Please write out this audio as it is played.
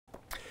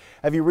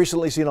Have you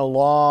recently seen a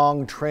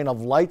long train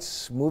of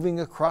lights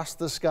moving across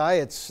the sky?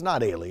 It's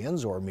not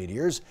aliens or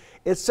meteors,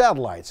 it's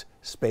satellites.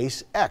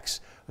 SpaceX,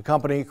 a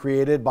company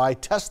created by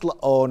Tesla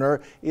owner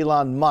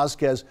Elon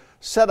Musk, has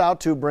set out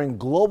to bring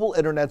global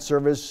internet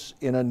service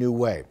in a new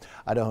way.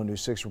 Idaho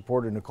News 6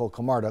 reporter Nicole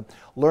Camarda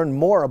learned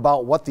more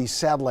about what these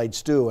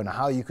satellites do and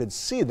how you could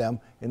see them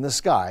in the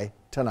sky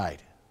tonight.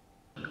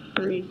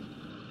 3,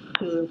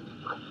 2,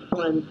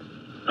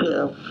 1,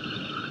 0.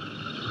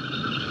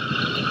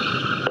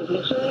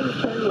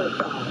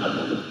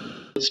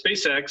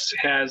 SpaceX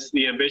has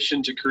the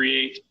ambition to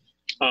create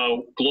a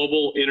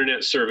global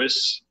internet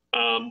service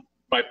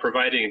by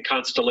providing a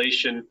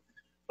constellation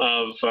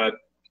of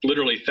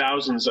literally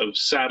thousands of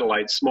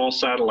satellites, small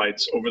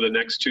satellites, over the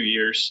next 2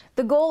 years.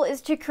 The goal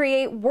is to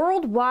create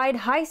worldwide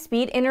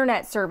high-speed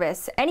internet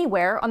service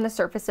anywhere on the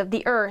surface of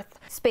the Earth.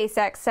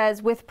 SpaceX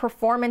says with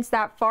performance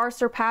that far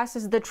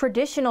surpasses the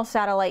traditional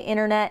satellite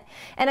internet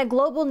and a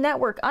global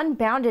network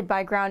unbounded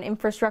by ground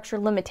infrastructure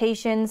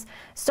limitations,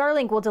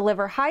 Starlink will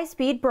deliver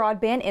high-speed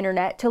broadband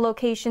internet to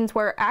locations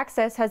where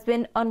access has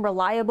been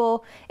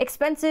unreliable,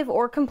 expensive,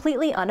 or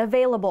completely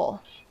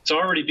unavailable. It's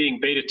already being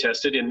beta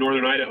tested in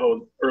northern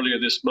Idaho earlier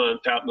this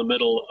month, out in the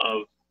middle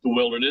of the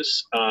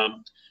wilderness.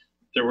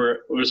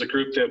 There was a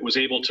group that was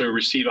able to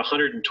receive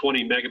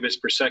 120 megabits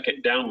per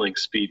second downlink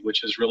speed,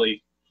 which is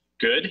really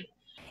good.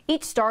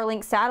 Each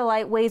Starlink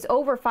satellite weighs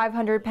over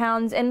 500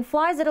 pounds and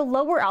flies at a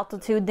lower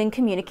altitude than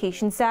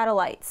communication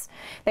satellites.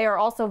 They are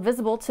also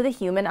visible to the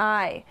human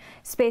eye.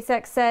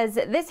 SpaceX says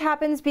this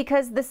happens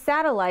because the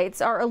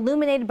satellites are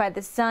illuminated by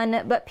the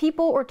sun, but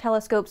people or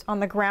telescopes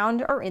on the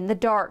ground are in the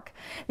dark.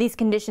 These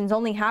conditions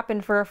only happen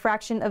for a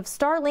fraction of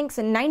Starlink's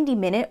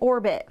 90-minute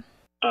orbit.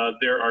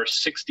 There are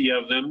 60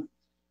 of them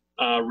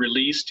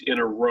released in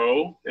a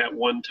row at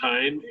one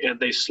time, and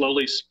they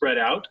slowly spread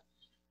out.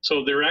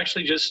 So they're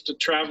actually just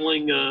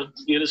traveling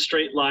in a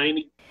straight line.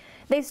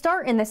 They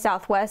start in the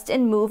southwest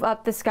and move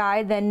up the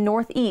sky, then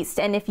northeast.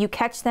 And if you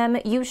catch them,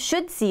 you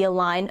should see a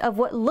line of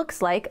what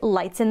looks like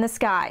lights in the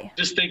sky.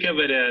 Just think of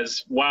it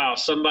as, wow,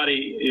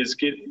 somebody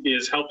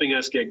is helping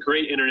us get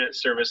great internet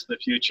service in the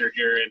future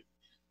here.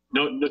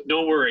 And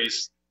no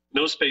worries,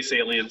 no space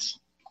aliens.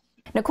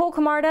 Nicole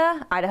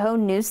Camarda, Idaho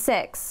News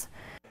 6.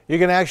 You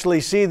can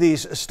actually see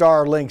these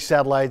Starlink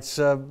satellites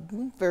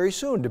very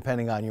soon,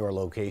 depending on your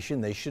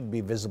location. They should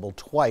be visible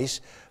twice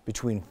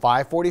between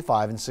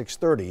 5:45 and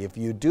 6:30. If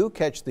you do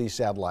catch these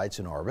satellites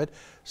in orbit,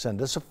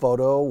 send us a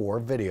photo or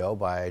video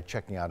by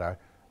checking out our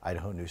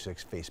Idaho News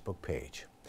 6 Facebook page.